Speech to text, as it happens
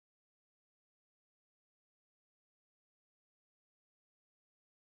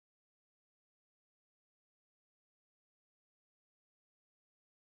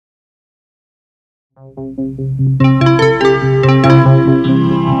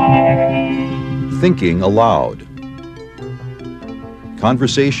Thinking Aloud.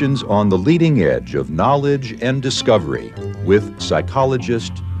 Conversations on the leading edge of knowledge and discovery with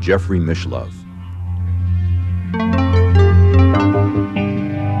psychologist Jeffrey Mishlove.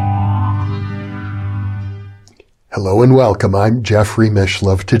 Hello and welcome. I'm Jeffrey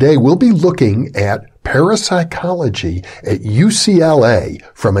Mishlove. Today we'll be looking at parapsychology at UCLA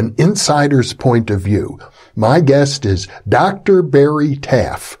from an insider's point of view. My guest is Dr. Barry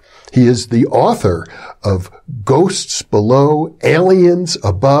Taff. He is the author of Ghosts Below, Aliens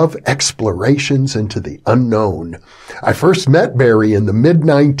Above, Explorations into the Unknown. I first met Barry in the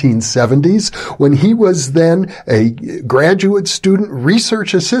mid-1970s when he was then a graduate student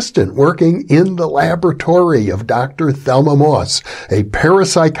research assistant working in the laboratory of Dr. Thelma Moss, a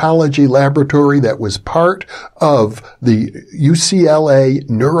parapsychology laboratory that was part of the UCLA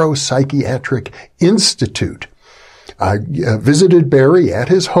Neuropsychiatric Institute. I visited Barry at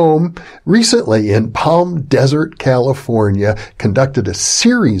his home recently in Palm Desert, California, conducted a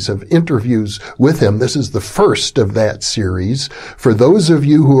series of interviews with him. This is the first of that series. For those of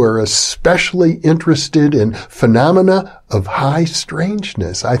you who are especially interested in phenomena of high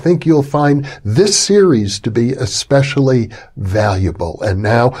strangeness, I think you'll find this series to be especially valuable. And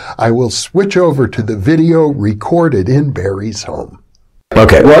now I will switch over to the video recorded in Barry's home.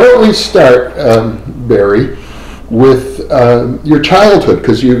 Okay, why don't we start, Barry, with your childhood,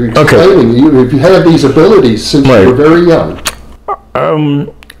 because you're explaining you've had these abilities since you were very young.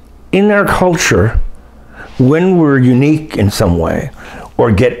 In our culture, when we're unique in some way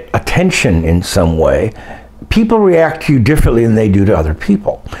or get attention in some way, people react to you differently than they do to other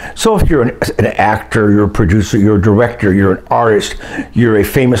people. So if you're an actor, you're a producer, you're a director, you're an artist, you're a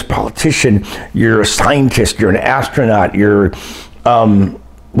famous politician, you're a scientist, you're an astronaut, you're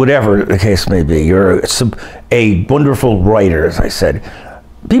whatever the case may be, you're a wonderful writer, as I said.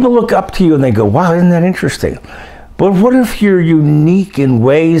 People look up to you and they go, wow, isn't that interesting? But what if you're unique in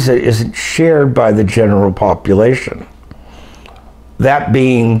ways that isn't shared by the general population? That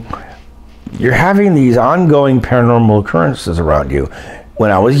being, you're having these ongoing paranormal occurrences around you.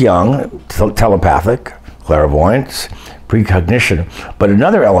 When I was young, telepathic, clairvoyance, precognition. But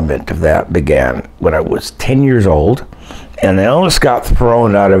another element of that began when I was 10 years old, and I almost got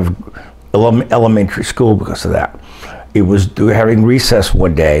thrown out of elementary school because of that. We were having recess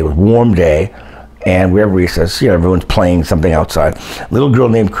one day, it was a warm day, and we have recess, everyone's playing something outside. A little girl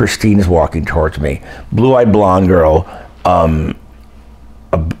named Christine is walking towards me, blue-eyed blonde girl, a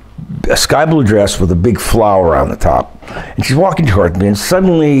sky blue dress with a big flower on the top. And she's walking towards me, and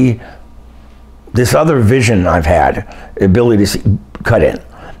suddenly this other vision I've had, the ability to see, cut in.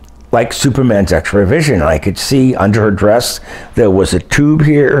 Like Superman's X-ray vision. I could see under her dress there was a tube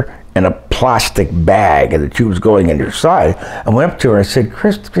here and a plastic bag, and the tube was going into her side. I went up to her and I said,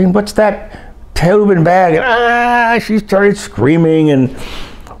 Christine, what's that tube and bag? And she started screaming and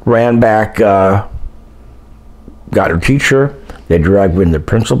ran back, got her teacher. They dragged me in the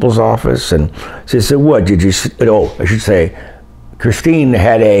principal's office, and she said, what did you see? Oh, I should say, Christine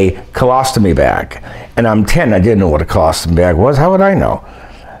had a colostomy bag, and I'm 10, I didn't know what a colostomy bag was. How would I know?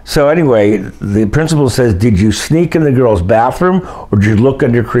 So anyway, the principal says, did you sneak in the girl's bathroom or did you look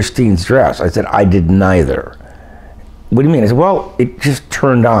under Christine's dress? I said, I did neither. What do you mean? I said, well, it just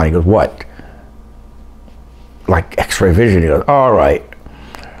turned on. He goes, what? Like X-ray vision. He goes, all right.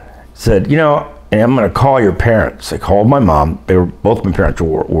 Said, and I'm going to call your parents. I called my mom. Both my parents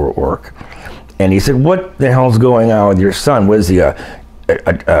were at work. And he said, what the hell's going on with your son? Was he a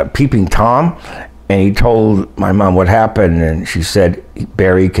peeping Tom? And he told my mom what happened, and she said,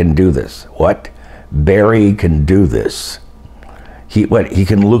 Barry can do this. What? Barry can do this. He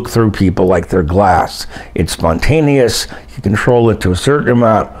can look through people like they're glass. It's spontaneous. He can control it to a certain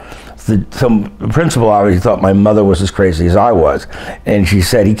amount. The principal obviously thought my mother was as crazy as I was. And she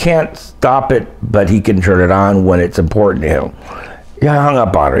said, he can't stop it, but he can turn it on when it's important to him. Yeah, I hung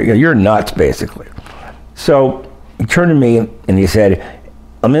up on her. You're nuts, basically. So he turned to me and he said,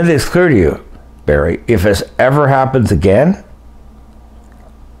 let me make this clear to you, Barry, if this ever happens again,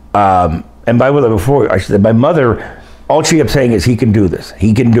 and by the way, before I said, my mother, all she kept saying is, he can do this,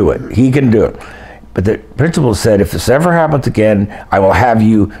 he can do it, he can do it. But the principal said, if this ever happens again, I will have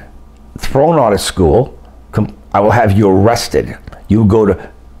you thrown out of school, I will have you arrested, you will go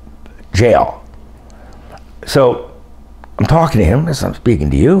to jail. So I'm talking to him as I'm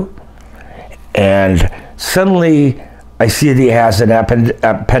speaking to you, and suddenly I see that he has an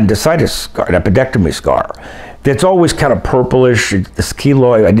appendicitis scar, an appendectomy scar. That's always kind of purplish. It's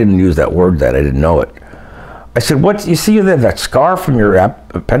keloid. I didn't use that word then. I didn't know it. I said, what, you see that scar from your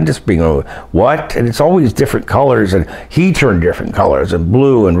appendix being over, what? And it's always different colors, and he turned different colors, and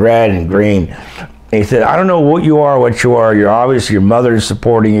blue and red and green. And he said, I don't know what you are, you're obviously, your mother's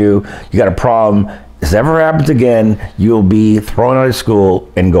supporting you, you got a problem. If this ever happens again, you'll be thrown out of school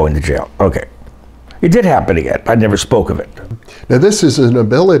and going to jail. Okay. It did happen again. I never spoke of it. Now this is an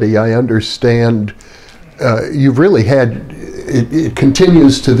ability I understand you've really had, it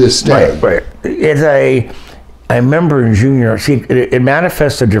continues to this day. Right. I remember in junior, see, it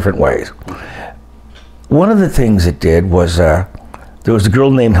manifests in different ways. One of the things it did was, there was a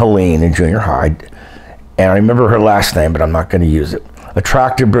girl named Helene in junior high, and I remember her last name, but I'm not going to use it.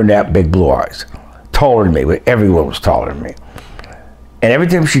 Attractive brunette, big blue eyes. Taller than me, but everyone was taller than me. And every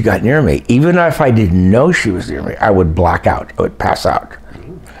time she got near me, even if I didn't know she was near me, I would black out, I would pass out.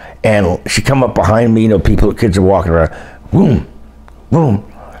 And she'd come up behind me, kids are walking around, boom, boom.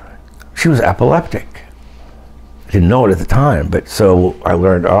 She was epileptic. I didn't know it at the time, but so I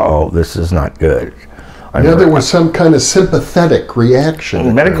learned, this is not good. There was some kind of sympathetic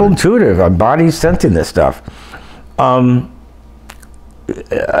reaction. Medical intuitive, our body's sensing this stuff.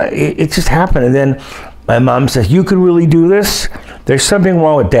 It just happened, and then my mom says, you can really do this? There's something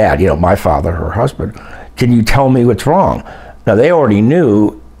wrong with Dad, my father, her husband. Can you tell me what's wrong? Now, they already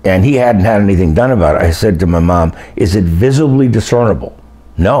knew, and he hadn't had anything done about it. I said to my mom, is it visibly discernible?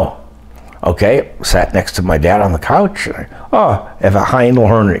 No. Okay, sat next to my dad on the couch. I have a hiatal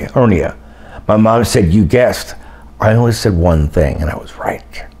hernia. My mom said, you guessed. I only said one thing, and I was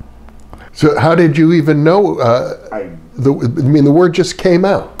right. So how did you even know? The word just came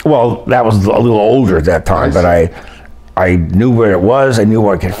out. Well, that was a little older at that time, but I knew where it was. I knew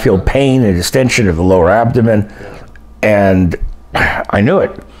where I could feel pain and distension of the lower abdomen, and I knew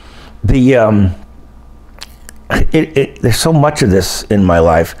it. There's so much of this in my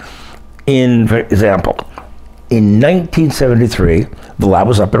life. For example, in 1973, the lab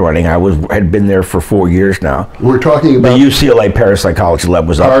was up and running. I had been there for 4 years now. We're talking about the UCLA Parapsychology lab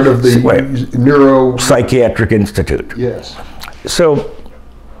was part of the Psychiatric Institute. Yes. So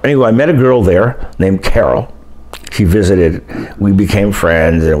anyway, I met a girl there named Carol. She visited. We became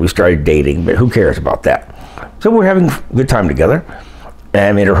friends, and we started dating. But who cares about that? So we're having a good time together. And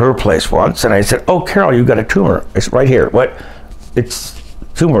I made her place once, and I said, "Oh, Carol, you got a tumor. It's right here. What? It's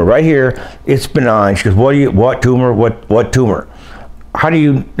tumor right here. It's benign." She goes, "What tumor? What tumor? How do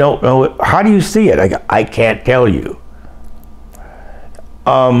you know? How do you see it?" I can't tell you.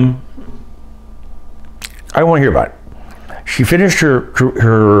 I don't want to hear about it. She finished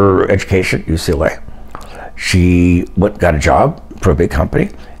her education at UCLA. She got a job for a big company.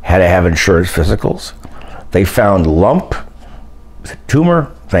 Had to have insurance physicals. They found lump, tumor.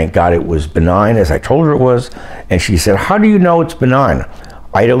 Thank God it was benign, as I told her it was. And she said, "How do you know it's benign?"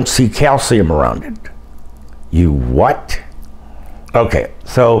 "I don't see calcium around it." "You what?" Okay,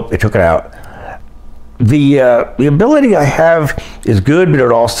 so they took it out. The ability I have is good, but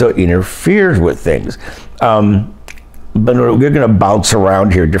it also interferes with things. But we're going to bounce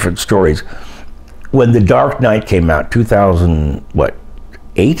around here, different stories. When The Dark Knight came out, 2008,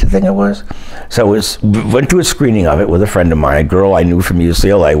 I think it was. So went to a screening of it with a friend of mine, a girl I knew from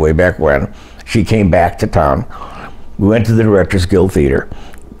UCLA way back when. She came back to town. We went to the Directors Guild Theater.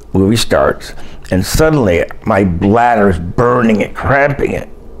 Movie starts, and suddenly my bladder is burning it, cramping it.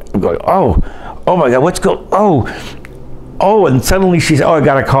 I'm going, oh my God, what's going? Oh, and suddenly she said, I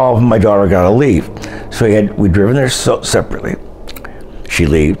got a call from my daughter, got to leave. So we'd driven there separately. She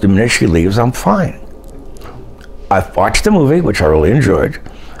leaves. The minute she leaves, I'm fine. I watched the movie, which I really enjoyed.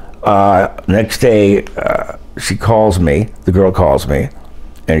 Next day, she calls me, the girl calls me,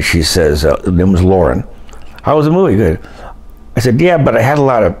 and she says, her name was Lauren. "How was the movie?" "Good." I said, "Yeah, but I had a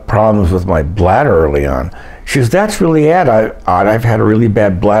lot of problems with my bladder early on." She goes, "That's really odd. I've had a really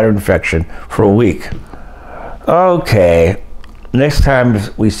bad bladder infection for a week." Okay, next time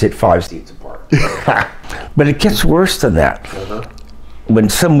we sit 5 seats apart. But it gets worse than that. When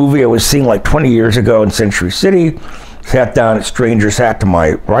some movie I was seeing like 20 years ago in Century City, sat down, a stranger sat to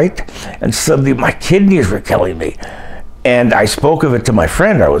my right, and suddenly my kidneys were killing me. And I spoke of it to my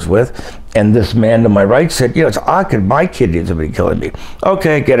friend I was with, and this man to my right said, "It's akin, my kidneys have been killing me."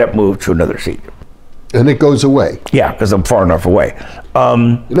 Okay, get up, move to another seat. And it goes away. Yeah, because I'm far enough away.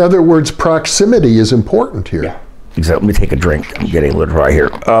 In other words, proximity is important here. Yeah, exactly. Let me take a drink. I'm getting a little dry here.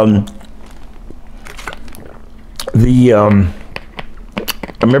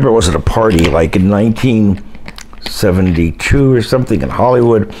 I remember I was at a party like in 1972 or something in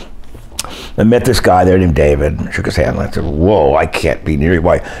Hollywood. I met this guy there named David, shook his hand, and I said, "Whoa, I can't be near you.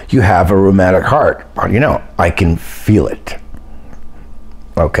 Why? You have a rheumatic heart." "How do you know?" "I can feel it."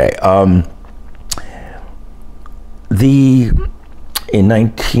 Okay. in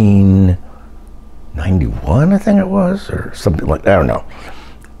 1991, I think it was, or something like that, I don't know.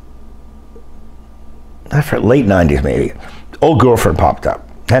 After late 90s maybe, old girlfriend popped up.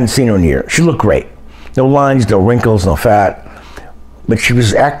 Hadn't seen her in years. She looked great. No lines, no wrinkles, no fat. But she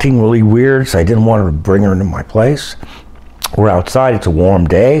was acting really weird, so I didn't want to bring her into my place. We're outside, it's a warm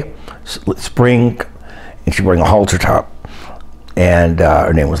day, spring, and she's wearing a halter top. And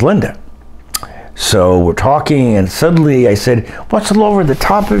her name was Linda. So we're talking, and suddenly I said, "What's all over the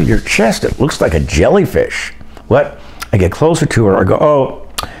top of your chest? It looks like a jellyfish." What? I get closer to her, I go, "Oh,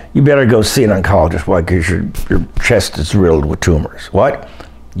 you better go see an oncologist." Why? Because your chest is riddled with tumors. What?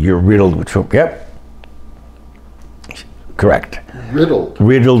 You're riddled with tumors. Yep. Correct.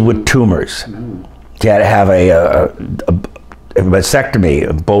 Riddled with tumors. You had to have a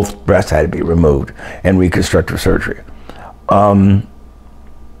mastectomy. Both breasts had to be removed and reconstructive surgery.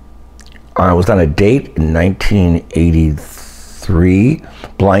 I was on a date in 1983,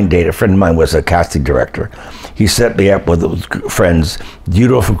 blind date. A friend of mine was a casting director. He set me up with friends.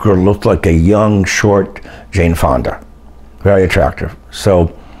 Beautiful girl, looked like a young, short Jane Fonda. Very attractive.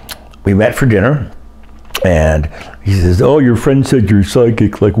 So we met for dinner, and he says, "Oh, your friend said you're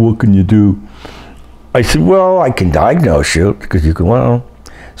psychic, like what can you do?" I said, "Well, I can diagnose you, because you can, well."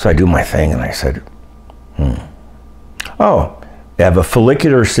 So I do my thing, and I said, "Oh, you have a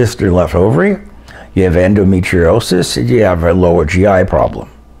follicular cyst in your left ovary, you have endometriosis, and you have a lower GI problem."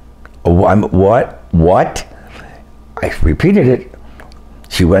 Oh, what? I repeated it.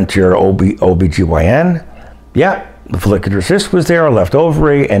 She went to your OBGYN. Yeah, the follicular cyst was there, left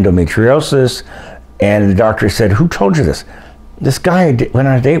ovary, endometriosis, and the doctor said, "Who told you this?" "This guy I went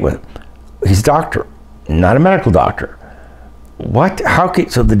on a date with. He's a doctor, not a medical doctor." What? How can,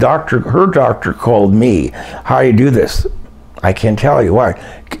 so the doctor, her doctor called me. "How do you do this?" "I can't tell you." "Why?"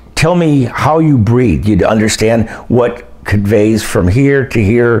 "Tell me how you breathe. You understand what conveys from here to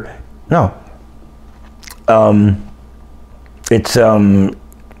here?" "No."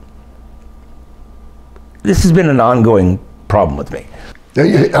 This has been an ongoing problem with me.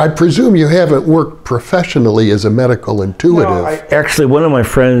 I presume you haven't worked professionally as a medical intuitive. No, actually, one of my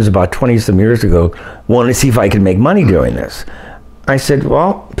friends about 20-some years ago wanted to see if I could make money doing this. I said,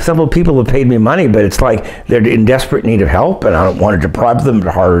 "Well, several people have paid me money, but it's like they're in desperate need of help, and I don't want to deprive them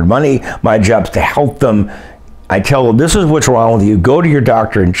of hard money. My job's to help them." I tell them, "This is what's wrong with you. Go to your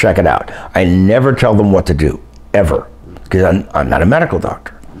doctor and check it out." I never tell them what to do, ever, because I'm not a medical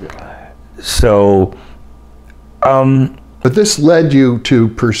doctor. So, but this led you to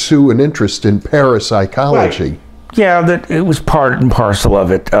pursue an interest in parapsychology. Right. Yeah, that it was part and parcel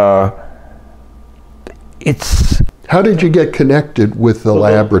of it. How did you get connected with the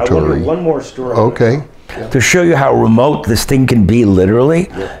laboratory? One more story. Okay. To show you how remote this thing can be, literally.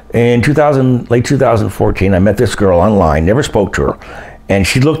 In late 2014, I met this girl online, never spoke to her, and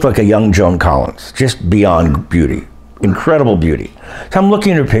she looked like a young Joan Collins, just beyond beauty. Incredible beauty. So I'm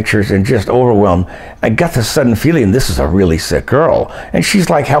looking at her pictures and just overwhelmed. I got this sudden feeling this is a really sick girl, and she's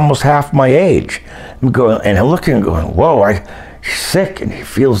like almost half my age. I'm looking and going, whoa, she's sick, and she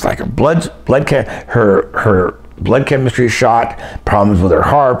feels like her blood chemistry is shot, problems with her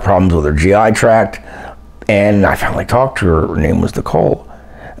heart, problems with her GI tract, and I finally talked to her. Her name was Nicole.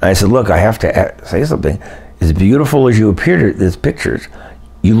 And I said, "Look, I have to say something. As beautiful as you appear in these pictures,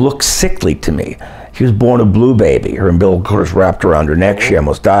 you look sickly to me." She was born a blue baby. Her umbilical cord was wrapped around her neck. She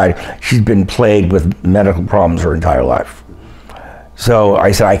almost died. She's been plagued with medical problems her entire life. So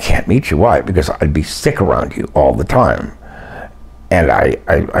I said, "I can't meet you." Why? Because I'd be sick around you all the time. And I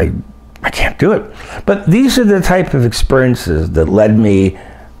can't do it. But these are the type of experiences that led me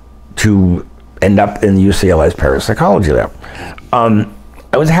to end up in UCLA's parapsychology lab.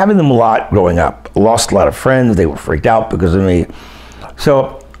 I was having them a lot growing up. I lost a lot of friends. They were freaked out because of me.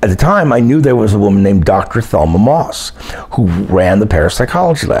 So at the time, I knew there was a woman named Dr. Thelma Moss who ran the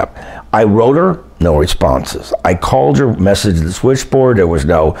parapsychology lab. I wrote her, no responses. I called her, messaged the switchboard. There was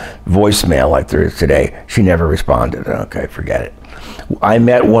no voicemail like there is today. She never responded. Okay, forget it. I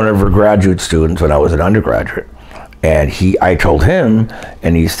met one of her graduate students when I was an undergraduate, and I told him,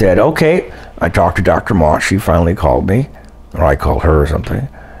 and he said, "Okay." I talked to Dr. Moss. She finally called me, or I called her or something,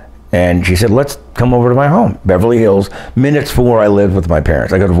 and she said, "Let's come over to my home, Beverly Hills, minutes from where I lived with my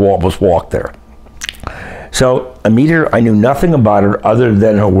parents. I could just walk there." So I meet her. I knew nothing about her other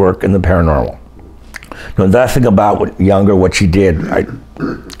than her work in the paranormal. Knew nothing about what she did.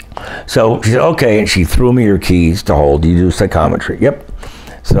 So she said, "Okay," and she threw me her keys to hold. "You do psychometry." Yep.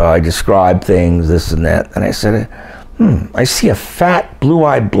 So I described things, this and that, and I said, I see a fat,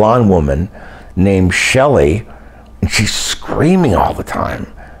 blue-eyed blonde woman named Shelley, and she's screaming all the time.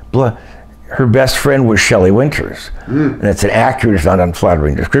 her best friend was Shelley Winters. And it's an accurate, if not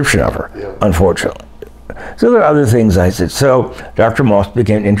unflattering description of her, unfortunately. So there are other things I said. So Dr. Moss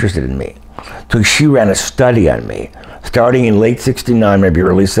became interested in me. So she ran a study on me, starting in late 69, maybe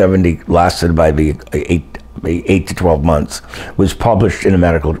early 70, lasted by the 8 to 12 months, was published in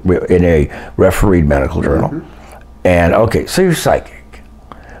a refereed medical journal. And okay, so you're psychic.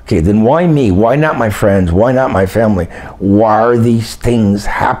 Okay, then why me? Why not my friends? Why not my family? Why are these things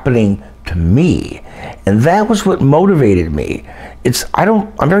happening to me? And that was what motivated me.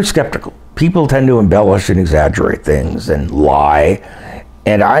 I'm very skeptical. People tend to embellish and exaggerate things and lie.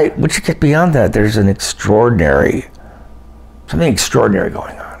 And once you get beyond that, there's something extraordinary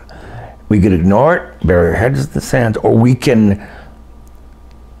going on. We can ignore it, bury our heads in the sand, or we can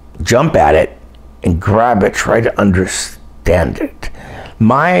jump at it and grab it, try to understand it.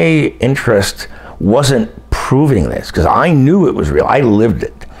 My interest wasn't proving this, because I knew it was real. I lived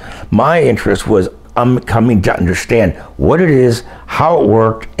it. My interest was coming to understand what it is, how it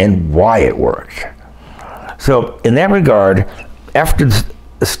worked, and why it worked. So in that regard, after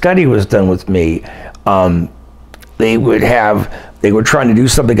the study was done with me, they were trying to do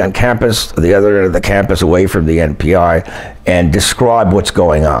something on campus, the other end of the campus away from the NPI, and describe what's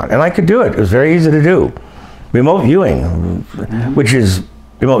going on. And I could do it. It was very easy to do. Remote viewing,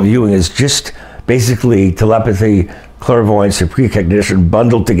 remote viewing is just basically telepathy, clairvoyance, and precognition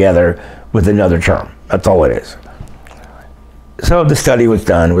bundled together with another term. That's all it is. So the study was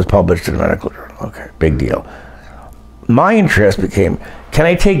done, it was published in a medical journal. Okay, big deal. My interest became, can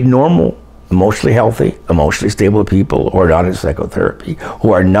I take normal, emotionally healthy, emotionally stable people who are not in psychotherapy,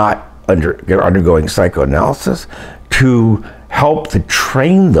 who are not undergoing psychoanalysis, to help to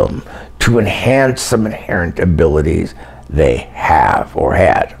train them to enhance some inherent abilities they have or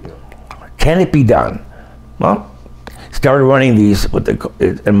had? Can it be done? Well, started running these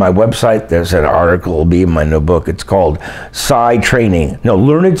in my website. There's an article, will be in my new book. It's called Learned Psi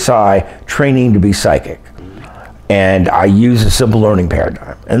Training to be Psychic. And I use a simple learning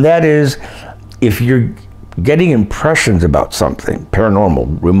paradigm. And that is, if you're getting impressions about something,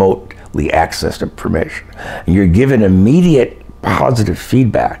 paranormal, remotely accessed information, and you're given immediate positive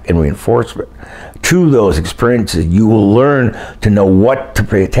feedback and reinforcement to those experiences, you will learn to know what to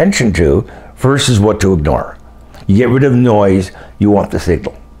pay attention to versus what to ignore. You get rid of the noise, you want the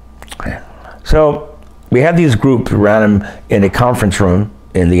signal. So we had these groups, we ran them in a conference room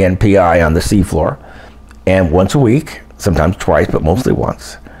in the NPI on the seafloor, and once a week, sometimes twice, but mostly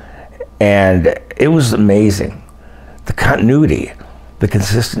once. And it was amazing. The continuity, the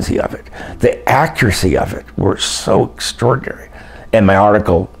consistency of it, the accuracy of it were so extraordinary. And my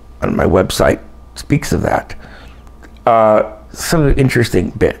article on my website speaks of that. Some interesting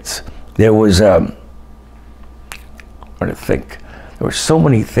bits. There was, I'm trying to think, there were so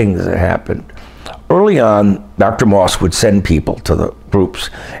many things that happened. Early on, Dr. Moss would send people to the groups,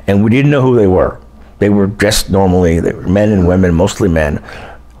 and we didn't know who they were. They were dressed normally, they were men and women, mostly men.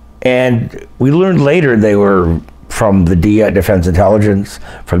 And we learned later they were from the Defense Intelligence,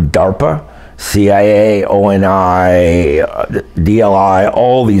 from DARPA, CIA, ONI, DLI,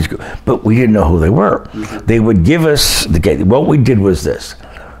 all these, but we didn't know who they were. They would give us, what we did was this.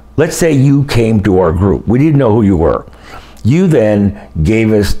 Let's say you came to our group. We didn't know who you were. You then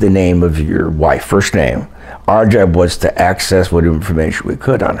gave us the name of your wife, first name. Our job was to access what information we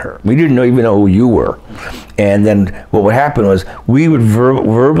could on her. We didn't even know who you were. And then what would happen was we would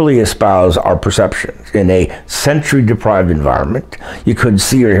verbally espouse our perceptions in a sensory-deprived environment. You couldn't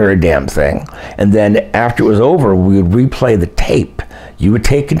see or hear a damn thing. And then after it was over, we would replay the tape. You would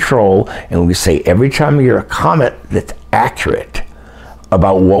take control, and we would say, every time you hear a comment that's accurate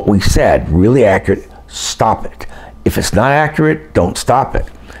about what we said, really accurate, stop it. If it's not accurate, don't stop it.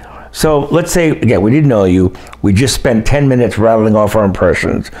 So let's say, again, we didn't know you. We just spent 10 minutes rattling off our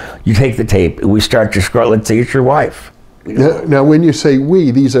impressions. You take the tape, and we start to scroll. Let's say it's your wife. Now, when you say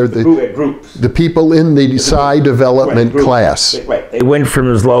we, these are the people in the Psi Development class. Right. They went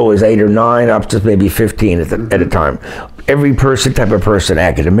from as low as 8 or 9 up to maybe 15 at a time. Every type of person,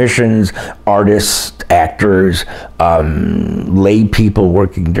 academicians, artists, actors, lay people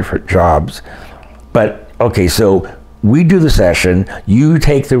working different jobs. But, okay, so we do the session, you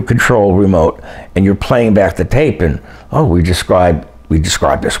take the control remote, and you're playing back the tape, and, oh, we describe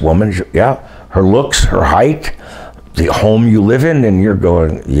this woman, yeah, her looks, her height, the home you live in, and you're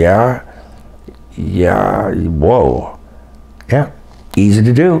going, yeah, whoa. Yeah, easy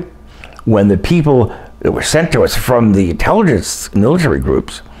to do. When the people that were sent to us from the intelligence military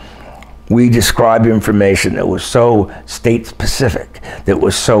groups, we described information that was so state-specific, that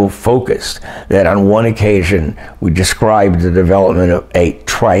was so focused, that on one occasion we described the development of a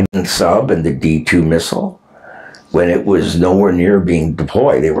trident Titan sub and the D2 missile when it was nowhere near being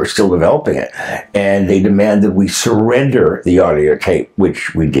deployed. They were still developing it. And they demanded we surrender the audio tape,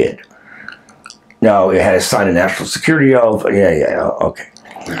 which we did. Now, it had to sign a national security oath. Okay.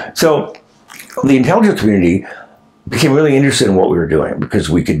 So the intelligence community became really interested in what we were doing because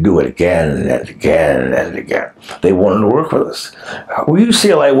we could do it again and again and again. They wanted to work with us.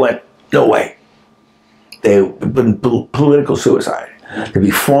 UCLA went, no way. They've been political suicide. To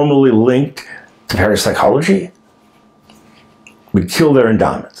be formally linked to parapsychology would kill their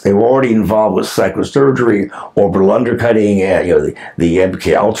endowments. They were already involved with psychosurgery, orbital undercutting, and the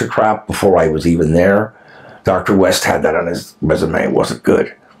MK Ultra crap before I was even there. Dr. West had that on his resume. It wasn't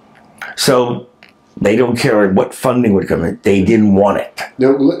good. So they don't care what funding would come in. They didn't want it.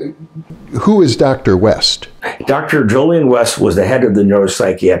 Now, who is Dr. West? Dr. Julian West was the head of the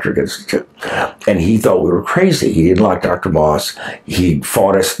Neuropsychiatric Institute, and he thought we were crazy. He didn't like Dr. Moss. He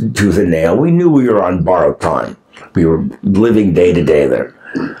fought us tooth and nail. We knew we were on borrowed time. We were living day to day there.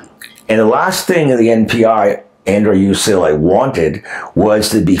 And the last thing the NPI and or UCLA wanted was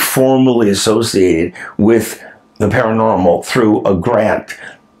to be formally associated with the paranormal through a grant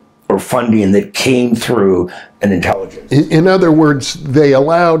or funding that came through an intelligence. In other words, they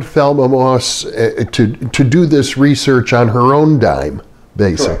allowed Thelma Moss to do this research on her own dime,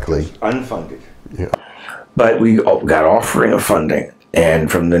 basically. Correct. Unfunded. Yeah. But we got offering of funding,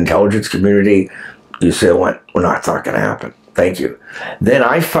 and from the intelligence community, UCLA went, well, no, it's not going to happen. Thank you. Then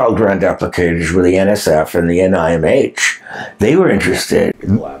I filed grant applications with the NSF and the NIMH. They were interested.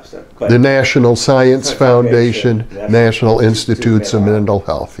 The National Science Foundation, National Institutes of Mental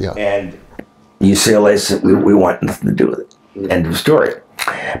Health, yeah. And UCLA said, we want nothing to do with it. End of story.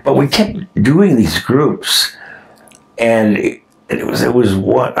 But we kept doing these groups, and it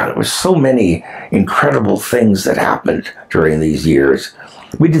was so many incredible things that happened during these years.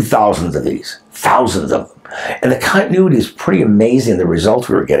 We did thousands of these, thousands of them. And the continuity is pretty amazing, the results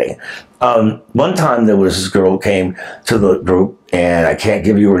we were getting. One time there was this girl who came to the group, and I can't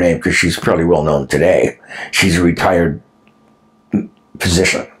give you her name because she's probably well known today. She's a retired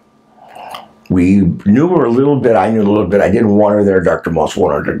physician. We knew her a little bit, I knew a little bit. I didn't want her there, Dr. Moss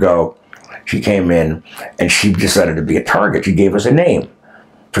wanted her to go. She came in, and she decided to be a target. She gave us a name.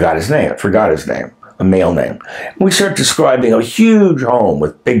 Forgot his name, a male name. We start describing a huge home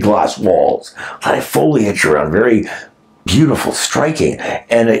with big glass walls, a lot of foliage around, very beautiful, striking,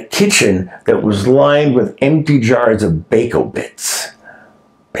 and a kitchen that was lined with empty jars of Bako bits.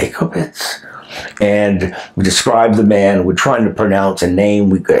 Bako bits? And we described the man. We're trying to pronounce a name.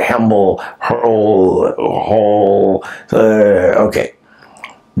 We could Hemmel, Hurl, Hall. Okay.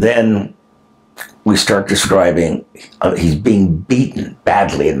 Then we start describing he's being beaten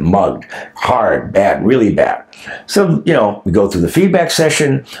badly and mugged, hard, bad, really bad. So, we go through the feedback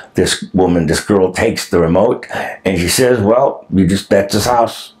session. This girl takes the remote, and she says, well, that's his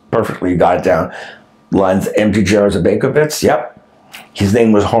house. Perfectly, you got it down. Lines empty jars of Bako bits. Yep. His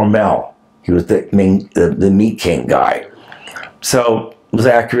name was Hormel. He was the Meat King guy. So it was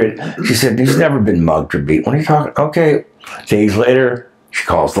accurate. She said, he's never been mugged or beaten. What are you talking? Okay. Days later, she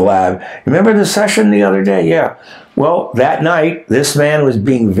calls the lab. Remember the session the other day? Yeah. Well, that night, this man was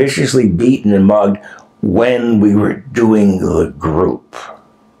being viciously beaten and mugged when we were doing the group.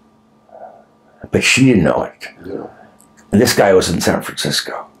 But she didn't know it. Yeah. And this guy was in San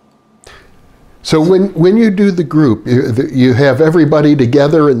Francisco. So when you do the group, you have everybody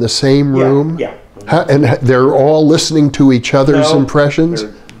together in the same room? Yeah. And they're all listening to each other's impressions?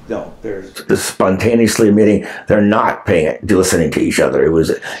 They're spontaneously admitting they're not listening to each other. It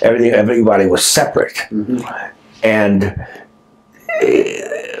was everybody was separate. Mm-hmm. And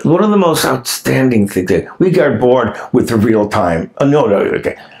one of the most outstanding things, we got bored with the real time.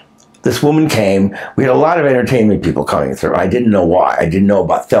 Okay. This woman came. We had a lot of entertainment people coming through. I didn't know why. I didn't know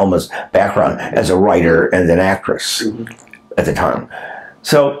about Thelma's background as a writer and an actress at the time.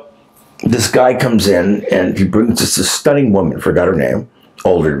 So this guy comes in, and he brings us this stunning woman, forgot her name,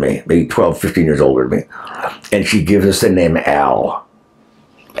 older than me, maybe 12, 15 years older than me. And she gives us the name Al.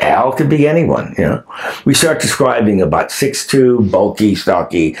 Al could be anyone, We start describing about 6'2", bulky,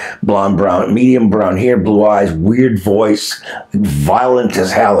 stocky, blonde, brown, medium brown hair, blue eyes, weird voice, violent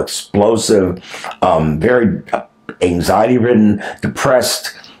as hell, explosive, very anxiety-ridden,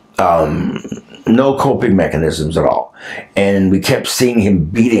 depressed, no coping mechanisms at all. And we kept seeing him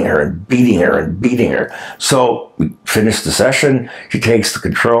beating her and beating her and beating her. So we finished the session. She takes the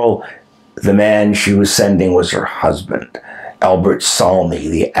control. The man she was sending was her husband, Albert Salmi,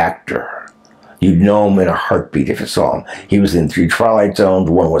 the actor. You'd know him in a heartbeat if you saw him. He was in 3 Twilight Zones.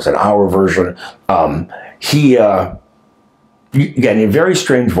 One was an hour version. He Again, a very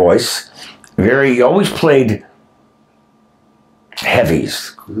strange voice. He always played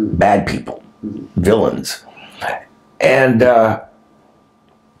heavies, bad people, villains. And,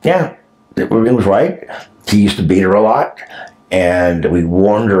 yeah, it was right. He used to beat her a lot. And we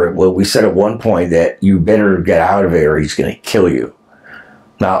warned her, well, we said at one point that you better get out of here or he's going to kill you.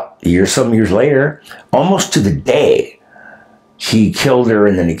 Now, some years later, almost to the day, he killed her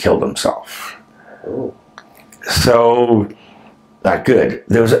and then he killed himself. Oh. So, not good.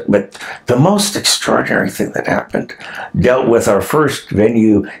 But the most extraordinary thing that happened dealt with our first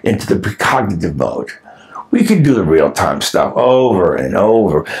venue into the precognitive mode. We could do the real-time stuff over and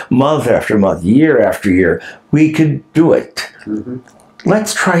over, month after month, year after year. We could do it. Mm-hmm.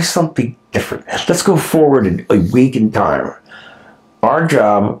 Let's try something different. Let's go forward a week in time. Our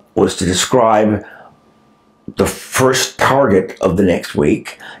job was to describe the first target of the next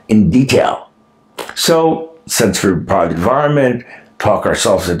week in detail. So, sensory product environment, talk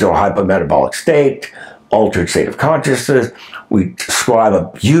ourselves into a hypometabolic state, altered state of consciousness. We describe a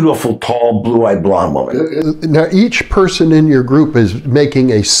beautiful, tall, blue-eyed blonde woman. Now, each person in your group is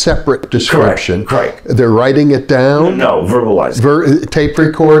making a separate description. Correct. They're writing it down? No, verbalizing. Tape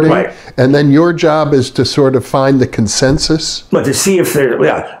recording? Right. And then your job is to sort of find the consensus? But to see if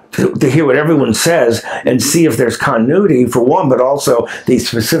to hear what everyone says and see if there's continuity for one, but also the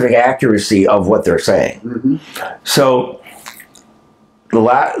specific accuracy of what they're saying. Mm-hmm. So,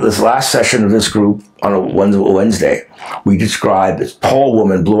 this last session of this group on a Wednesday, we described this tall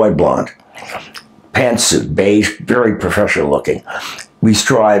woman, blue-eyed blonde, pantsuit, beige, very professional looking. We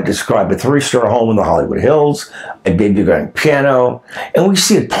described a 3-star home in the Hollywood Hills, a baby grand piano, and we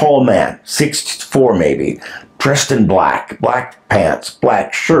see a tall man, 6'4" maybe, dressed in black pants,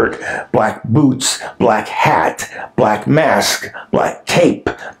 black shirt, black boots, black hat, black mask, black tape,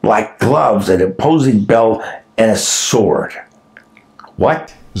 black gloves, an imposing belt, and a sword.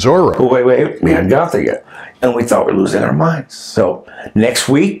 What? Zorro. Oh, wait, we hadn't got there yet. And we thought we were losing our minds. So next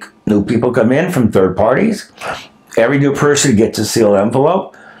week, new people come in from third parties. Every new person gets a sealed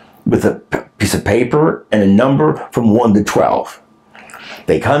envelope with a piece of paper and a number from 1 to 12.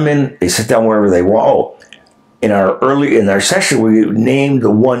 They come in, they sit down wherever they want. Oh, in our session, we named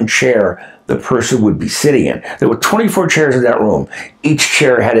the one chair the person would be sitting in. There were 24 chairs in that room. Each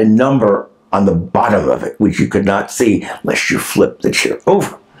chair had a number on the bottom of it, which you could not see unless you flipped the chair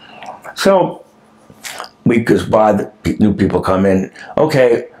over. So, week goes by, the new people come in.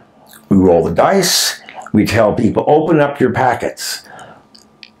 Okay, we roll the dice. We tell people, open up your packets.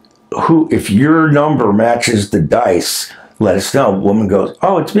 If your number matches the dice, let us know. Woman goes,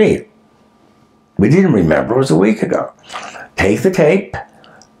 oh, it's me. We didn't remember, it was a week ago. Take the tape,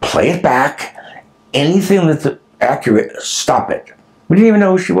 play it back. Anything that's accurate, stop it. We didn't even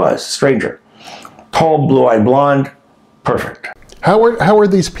know who she was, stranger. Tall, blue-eyed blonde, perfect. How are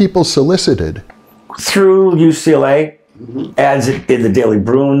these people solicited? Through UCLA, ads in the Daily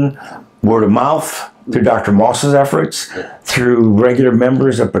Bruin, word of mouth, through Dr. Moss's efforts, through regular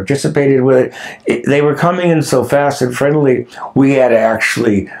members that participated with it. They were coming in so fast and friendly, we had to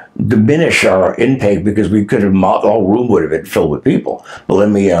actually diminish our intake because we could have, the whole room would have been filled with people. But let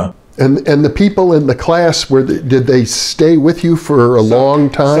me... And the people in the class, did they stay with you for a long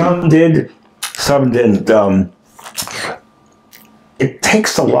time? Some did, some didn't. It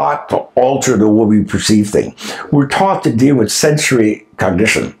takes a lot to alter the way we perceive things. We're taught to deal with sensory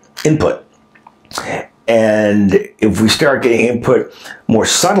cognition, input. And if we start getting input, more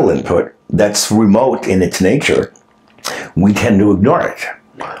subtle input, that's remote in its nature, we tend to ignore it.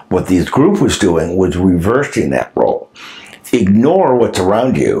 What this group was doing was reversing that role. Ignore what's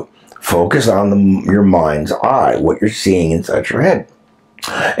around you. Focus on your mind's eye, what you're seeing inside your head.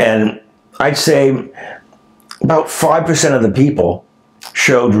 And I'd say about 5% of the people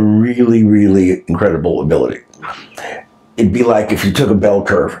showed really, really incredible ability. It'd be like if you took a bell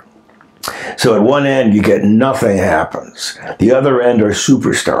curve. So at one end, you get nothing happens. The other end are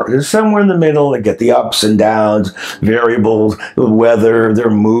superstars. There's somewhere in the middle that get the ups and downs, variables, the weather,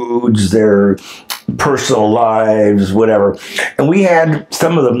 their moods, their personal lives, whatever. And we had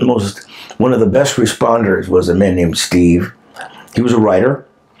one of the best responders was a man named Steve. He was a writer.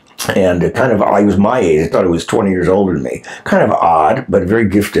 And he was my age. I thought he was 20 years older than me. Kind of odd, but very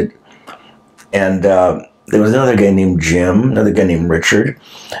gifted. And there was another guy named Jim, another guy named Richard.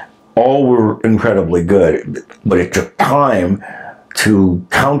 All were incredibly good, but it took time to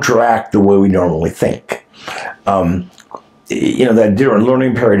counteract the way we normally think. That different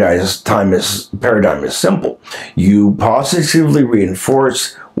learning paradigm is simple. You positively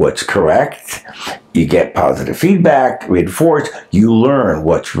reinforce what's correct. You get positive feedback, reinforce. You learn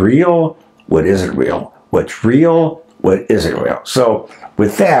what's real, what isn't real. What's real, what isn't real. So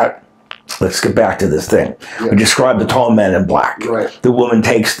with that, let's get back to this thing. We described the tall man in black. Right. The woman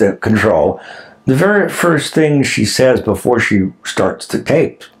takes the control. The very first thing she says before she starts to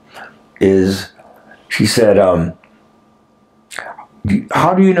tape is, she said,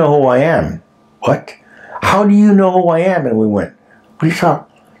 how do you know who I am? What? How do you know who I am? And we went, what are you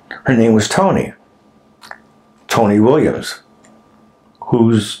talking? Her name was Tony. Tony Williams.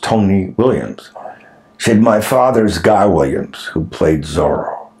 Who's Tony Williams? She said, my father's Guy Williams, who played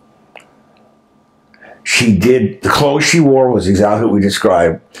Zorro. She did, the clothes she wore was exactly what we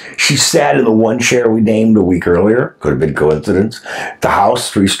described. She sat in the one chair we named a week earlier. Could have been coincidence. The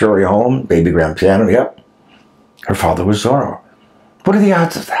house, 3-story home, baby grand piano, yep. Her father was Zorro. What are the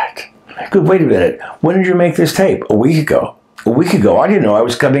odds of that? Good, wait a minute. When did you make this tape? A week ago. A week ago. I didn't know I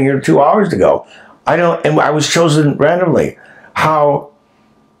was coming here 2 hours ago. And I was chosen randomly. How?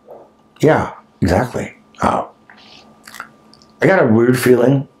 Yeah, exactly. How? I got a weird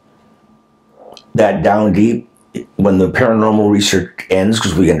feeling that down deep, when the paranormal research ends,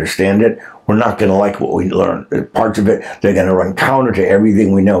 because we understand it, we're not going to like what we learn. Parts of it, they're going to run counter to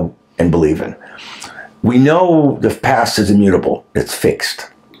everything we know and believe in. We know the past is immutable. It's fixed.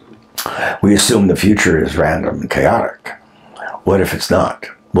 We assume the future is random and chaotic. What if it's not?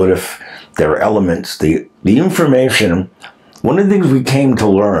 What if there are elements, the information, one of the things we came to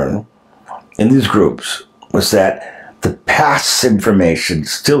learn in these groups was that the past's information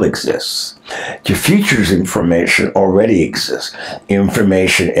still exists. Your future's information already exists.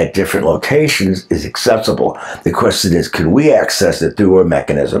 Information at different locations is accessible. The question is, can we access it through a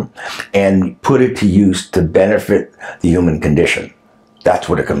mechanism and put it to use to benefit the human condition? That's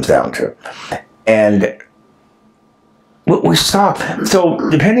what it comes down to. And what we saw, so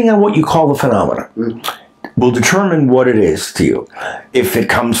depending on what you call the phenomenon, will determine what it is to you. If it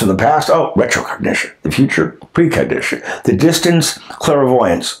comes from the past, oh, retrocognition. The future, precognition. The distance,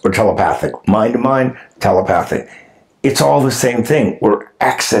 clairvoyance or telepathic. Mind to mind, telepathic. It's all the same thing. We're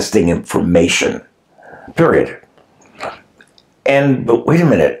accessing information. Period. But wait a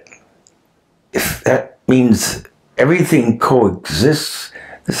minute. If that means everything coexists,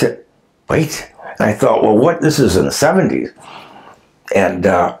 I said, wait. And I thought, well, what? This is in the 70s. And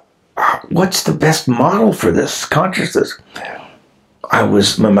what's the best model for this consciousness?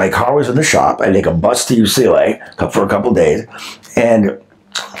 My car was in the shop. I take a bus to UCLA for a couple of days, and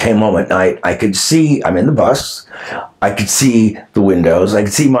came home at night. I could see, I'm in the bus. I could see the windows. I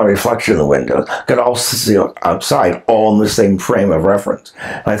could see my reflection in the windows. I could also see outside, all in the same frame of reference.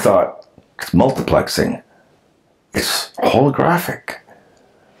 And I thought, it's multiplexing. It's holographic.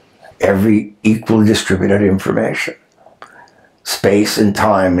 Every equally distributed information. Space and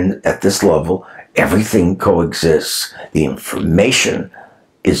time, and at this level, everything coexists. The information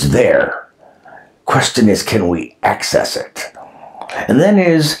is there. Question is, can we access it? And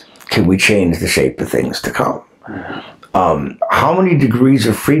then can we change the shape of things to come? How many degrees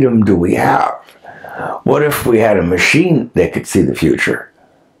of freedom do we have? What if we had a machine that could see the future,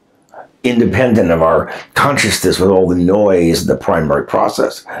 independent of our consciousness with all the noise, the primary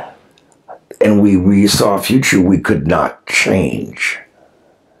process? And we saw a future we could not change.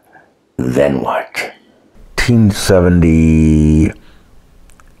 Then what?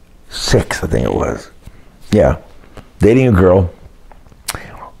 1976, I think it was. Yeah. Dating a girl.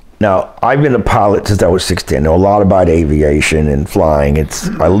 Now, I've been a pilot since I was 16. I know a lot about aviation and flying.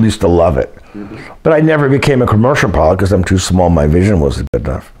 I used to love it. But I never became a commercial pilot because I'm too small. My vision wasn't good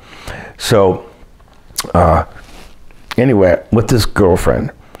enough. So, anyway, with this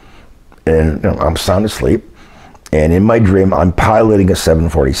girlfriend, and I'm sound asleep, and in my dream, I'm piloting a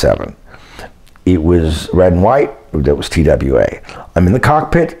 747. It was red and white. That was TWA. I'm in the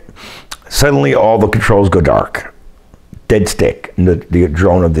cockpit. Suddenly, all the controls go dark. Dead stick. And the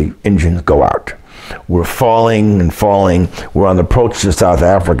drone of the engines go out. We're falling and falling. We're on the approach to South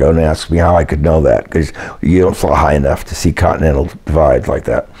Africa, and asked me how I could know that, because you don't fly high enough to see continental divides like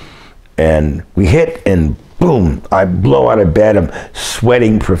that. And we hit, and boom, I blow out of bed. I'm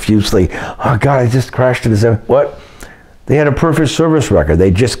sweating profusely. Oh, God, I just crashed into the... What? They had a perfect service record.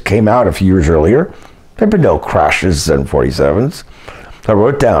 They just came out a few years earlier. There have been no crashes, 747s. So I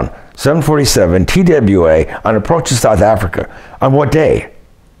wrote down, 747 TWA on approach to South Africa. On what day?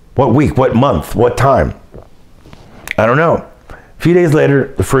 What week? What month? What time? I don't know. A few days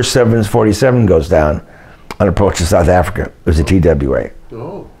later, the first 747 goes down on approach to South Africa. It was a TWA.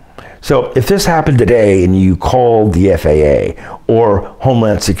 Oh. So if this happened today and you called the FAA or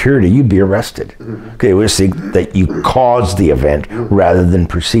Homeland Security, you'd be arrested. Okay, we're saying that you caused the event rather than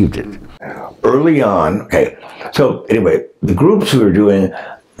perceived it. Early on, okay, so anyway, the groups who were doing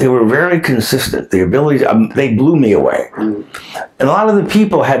they were very consistent. The ability, they blew me away. And a lot of the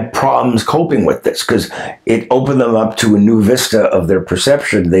people had problems coping with this because it opened them up to a new vista of their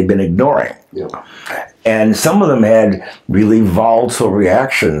perception they've been ignoring. Yeah. And some of them had really volatile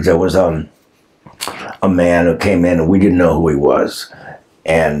reactions. There was a man who came in and we didn't know who he was.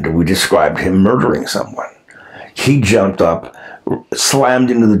 And we described him murdering someone. He jumped up,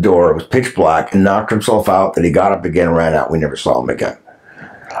 slammed into the door, it was pitch black, and knocked himself out. Then he got up again and ran out. We never saw him again.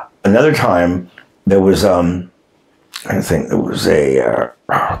 Another time, there was, I think there was oh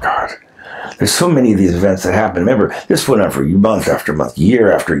God, there's so many of these events that happen. Remember, this went on for month after month,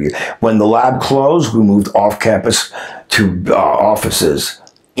 year after year. When the lab closed, we moved off campus to offices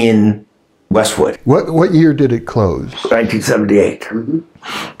in Westwood. What year did it close? 1978.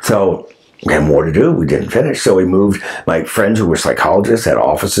 So we had more to do. We didn't finish. So we moved. My friends who were psychologists had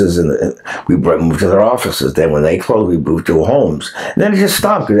offices, and we moved to their offices. Then when they closed, we moved to homes. And then it just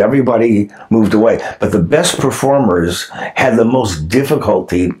stopped because everybody moved away. But the best performers had the most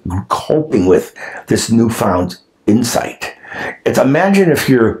difficulty coping with this newfound insight. Imagine if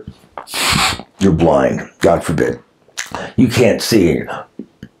you're blind, God forbid. You can't see.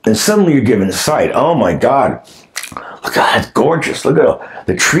 And suddenly you're given sight. Oh my God. Look at that, it's gorgeous. Look at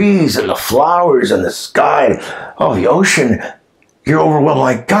the trees and the flowers and the sky. Oh, the ocean. You're overwhelmed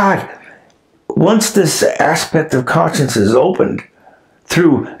like, God. Once this aspect of consciousness is opened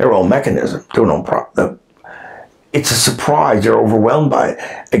through their own mechanism, it's a surprise. You're overwhelmed by it.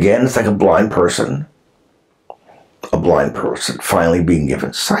 Again, it's like a blind person finally being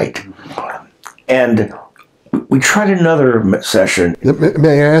given sight. And we tried another session.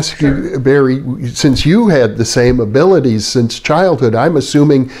 May I ask you, Barry, since you had the same abilities since childhood, I'm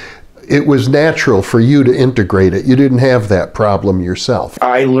assuming it was natural for you to integrate it. You didn't have that problem yourself.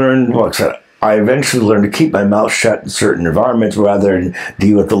 I learned, I eventually learned to keep my mouth shut in certain environments rather than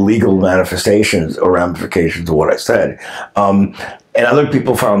deal with the legal manifestations or ramifications of what I said. And other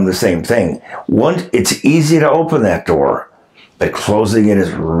people found the same thing. One, it's easy to open that door, but closing it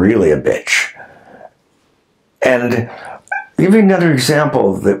is really a bitch. And I'll give you another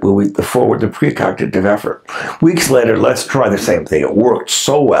example that will the precognitive effort. Weeks later, let's try the same thing. It worked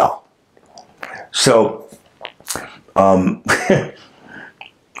so well. So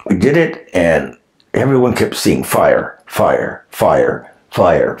we did it, and everyone kept seeing fire, fire, fire,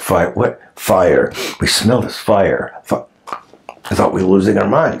 fire, fire. What? Fire. We smell this fire. I thought we were losing our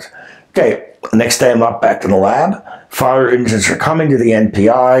minds. Okay, next day I'm up back in the lab. Fire engines are coming to the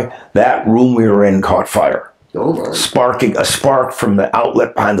NPI. That room we were in caught fire. Sparking a spark from the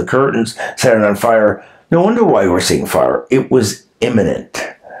outlet behind the curtains, set it on fire. No wonder why we're seeing fire. It was imminent.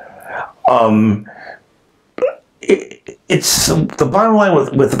 It's the bottom line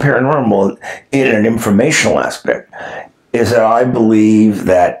with the paranormal in an informational aspect is that I believe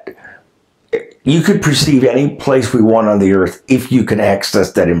that you could perceive any place we want on the earth if you can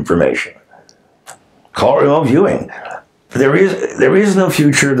access that information. Call it remote viewing. There is no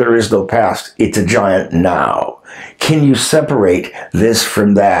future, there is no past. It's a giant now. Can you separate this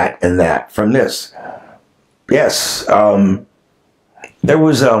from that and that from this? Yes. There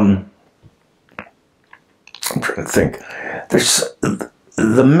was, I'm trying to think. There's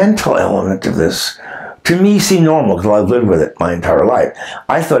the mental element of this, to me, seemed normal because I've lived with it my entire life.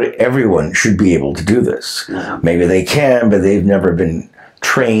 I thought everyone should be able to do this. Maybe they can, but they've never been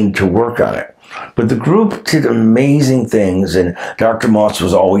trained to work on it. But the group did amazing things, and Dr. Moss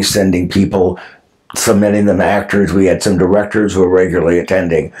was always sending people, so many of them actors. We had some directors who were regularly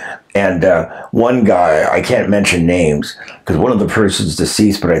attending. And one guy, I can't mention names, because one of the persons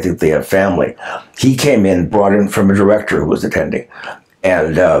deceased, but I think they have family. He came in, brought in from a director who was attending.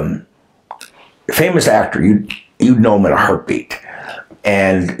 And famous actor, you'd know him in a heartbeat.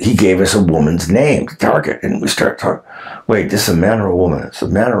 And he gave us a woman's name to target. And we start talking, wait, this is a man or a woman? It's a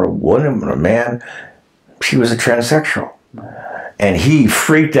man or a woman or a man? She was a transsexual. And he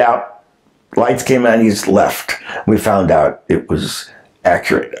freaked out. Lights came on, he just left. We found out it was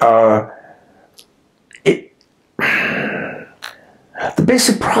accurate. The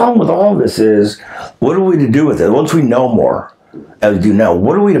basic problem with all this is, what are we to do with it? Once we know more, as we do now,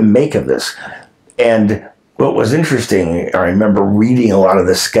 what are we to make of this? And what was interesting, I remember reading a lot of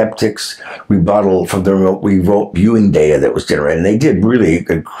the skeptics' rebuttal from the remote viewing data that was generated, and they did really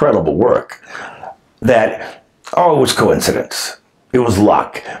incredible work, that, oh, it was coincidence. It was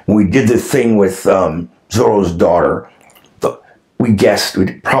luck. When we did the thing with Zorro's daughter, we guessed, we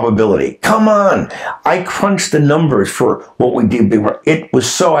did probability. Come on! I crunched the numbers for what we did. It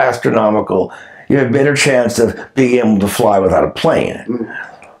was so astronomical. You have a better chance of being able to fly without a plane.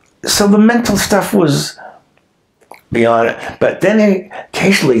 So the mental stuff was beyond it. But then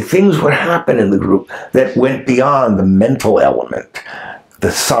occasionally things would happen in the group that went beyond the mental element,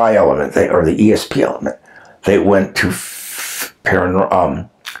 the Psi element, or the ESP element. They went to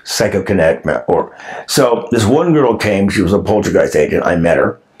psychokinetic. So this one girl came, she was a poltergeist agent. I met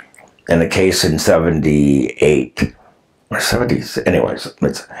her in a case in 78 or 70s. Anyways,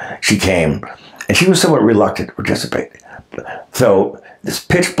 she came, and she was somewhat reluctant to participate. So this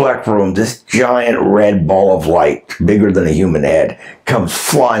pitch black room, this giant red ball of light, bigger than a human head, comes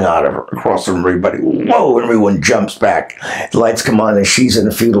flying out of her across from everybody. Whoa! Everyone jumps back. The lights come on, and she's in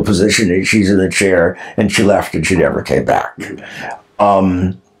a fetal position, and she's in the chair, and she left, and she never came back.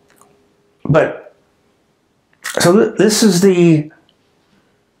 But so this is the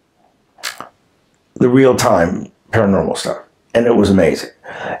real-time paranormal stuff, and it was amazing.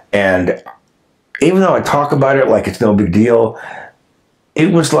 And even though I talk about it like it's no big deal,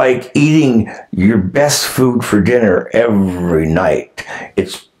 it was like eating your best food for dinner every night.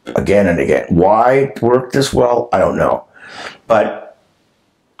 It's again and again. Why it worked this well, I don't know. But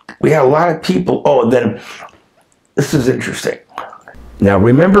we had a lot of people. Oh, and then this is interesting. Now,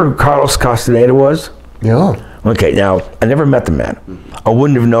 remember who Carlos Castaneda was? Yeah. Okay, now, I never met the man. I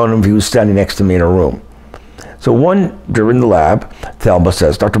wouldn't have known him if he was standing next to me in a room. So during the lab, Thelma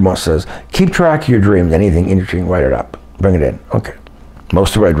says, Dr. Moss says, keep track of your dreams. Anything interesting, write it up. Bring it in. Okay.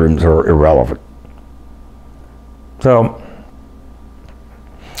 Most of my dreams are irrelevant. So,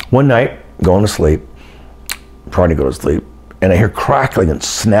 one night, going to sleep, trying to go to sleep, and I hear crackling and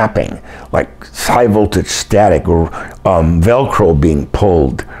snapping, like high voltage static or Velcro being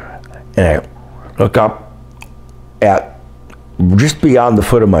pulled. And I look up at just beyond the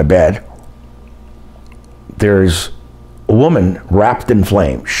foot of my bed. There's a woman wrapped in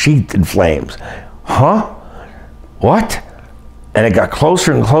flames, sheathed in flames. Huh? What? And it got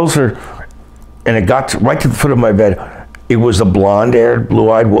closer and closer, and it got right to the foot of my bed. It was a blonde-haired,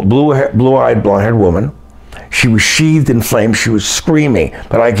 blue-eyed, blonde-haired woman. She was sheathed in flames. She was screaming,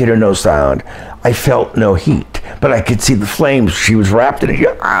 but I could hear no sound. I felt no heat, but I could see the flames. She was wrapped in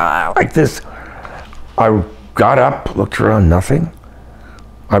it, like this. I got up, looked around, nothing.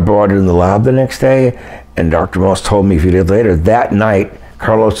 I brought it in the lab the next day, and Dr. Moss told me a few days later, that night,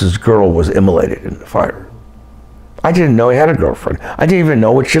 Carlos's girl was immolated in the fire. I didn't know he had a girlfriend. I didn't even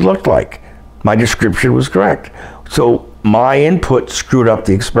know what she looked like. My description was correct. So my input screwed up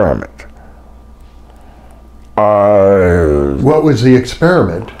the experiment. What was the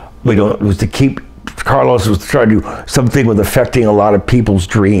experiment? It was to keep, Carlos was trying to do something with affecting a lot of people's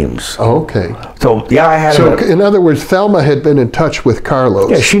dreams. Oh, okay. So, yeah, I had So, in other words, Thelma had been in touch with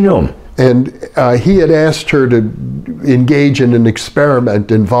Carlos. Yeah, she knew him. And he had asked her to engage in an experiment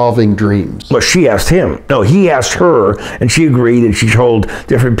involving dreams. Well, she asked him. No, he asked her, and she agreed, and she told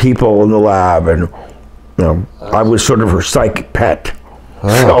different people in the lab, and I was sort of her psychic pet.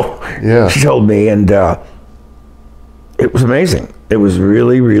 Oh, so yeah. She told me, and it was amazing. It was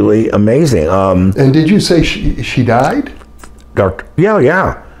really, really amazing. And did you say she died?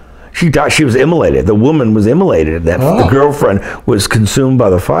 Yeah. She died. She was immolated. The woman was immolated. The girlfriend was consumed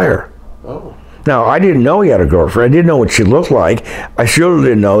by the fire. Oh. Now, I didn't know he had a girlfriend. I didn't know what she looked like. I sure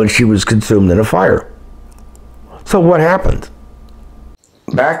didn't know that she was consumed in a fire. So what happened?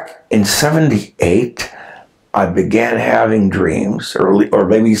 Back in 78, I began having dreams, or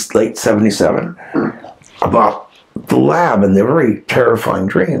maybe late 77, about the lab, and they're very terrifying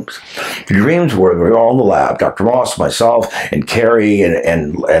dreams. The dreams were we were all in the lab, Dr. Moss, myself, and Carrie,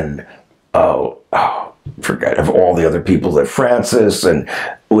 and forget of all the other people, that Francis and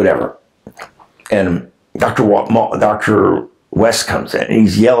whatever. And Dr. West comes in, and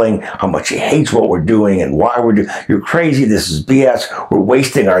he's yelling how much he hates what we're doing and why we're doing. You're crazy. This is BS. We're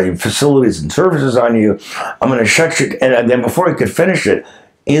wasting our facilities and services on you. I'm going to shut you. And then before he could finish it,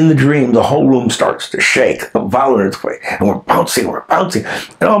 in the dream, the whole room starts to shake, a violent earthquake, and we're bouncing, and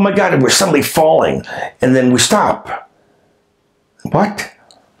oh my God, we're suddenly falling, and then we stop. What?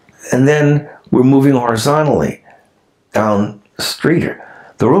 And then we're moving horizontally down the street,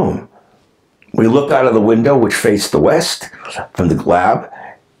 the room. We look out of the window, which faced the west from the lab,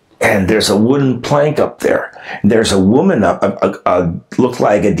 and there's a wooden plank up there. And there's a woman up, looked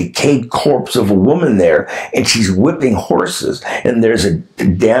like a decayed corpse of a woman there, and she's whipping horses. And there's a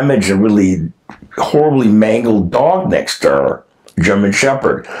damaged, a really horribly mangled dog next to her, German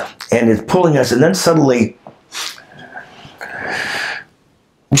Shepherd, and it's pulling us. And then suddenly,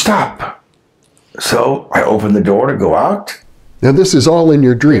 we stop. So I open the door to go out. Now this is all in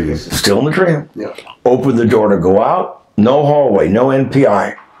your dream. Still in the dream. Yeah. Open the door to go out. No hallway, no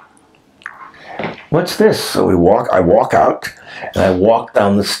NPI. What's this? So I walk out, and I walk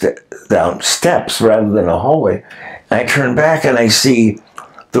down down steps rather than a hallway. I turn back and I see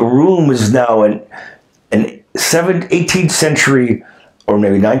the room is now an 18th century or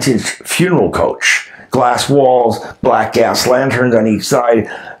maybe 19th funeral coach. Glass walls, black gas lanterns on each side,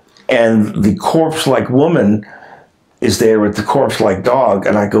 and the corpse-like woman is there with the corpse-like dog.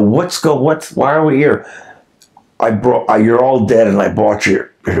 And I go, why are we here? You're all dead, and I brought you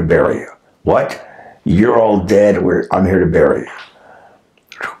here to bury you. What? You're all dead. I'm here to bury you.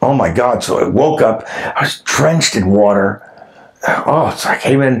 Oh my God! So I woke up. I was drenched in water. Oh, so I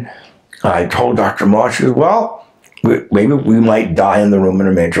came in. I told Dr. Moss, she goes, well, maybe we might die in the room in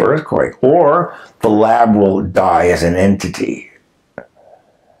a major earthquake, or the lab will die as an entity.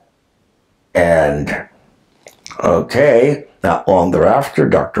 And okay, not long thereafter,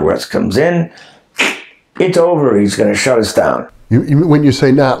 Dr. West comes in. It's over. He's going to shut us down. When you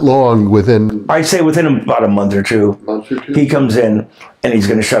say not long, within... I'd say within about a month or two. He comes in and he's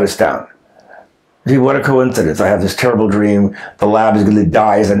going to shut us down. See, what a coincidence. I have this terrible dream. The lab is going to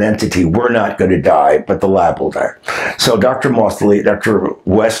die as an entity. We're not going to die, but the lab will die. So Dr.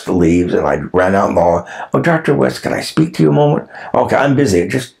 West leaves, and I ran out in the hall. Oh, Dr. West, can I speak to you a moment? Okay, I'm busy.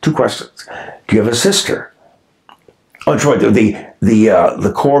 Just 2 questions. Do you have a sister? Oh, Troy,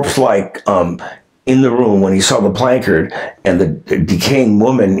 the corpse-like in the room, when he saw the placard and the decaying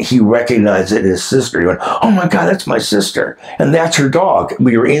woman, he recognized it as his sister. He went, oh my God, that's my sister. And that's her dog.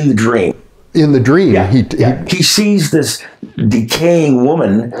 We were in the dream. In the dream, he sees this decaying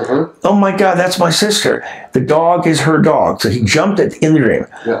woman. Oh my God, that's my sister. The dog is her dog. So he jumped in the dream.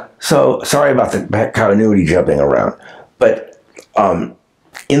 Yeah. So sorry about the continuity jumping around. But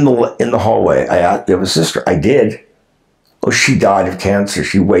in the hallway, I asked, do you have a sister? I did. Oh, she died of cancer.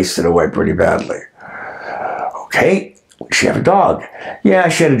 She wasted away pretty badly. Okay. She had a dog. Yeah,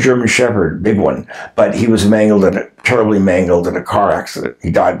 she had a German Shepherd, big one. But he was terribly mangled in a car accident.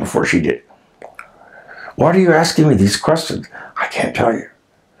 He died before she did. Why are you asking me these questions? I can't tell you.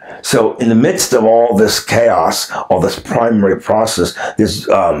 So in the midst of all this chaos, all this primary process, this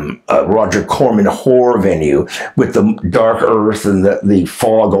Roger Corman horror venue with the dark earth and the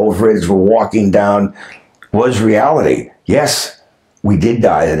fog over it as we're walking down was reality. Yes, we did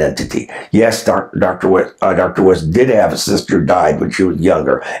die as an entity. Yes, Dr. West did have a sister who died when she was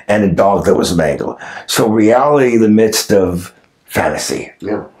younger and a dog that was mangled. So reality in the midst of fantasy.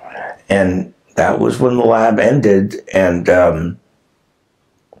 Yeah. And that was when the lab ended, and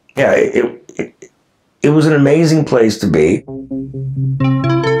it was an amazing place to be.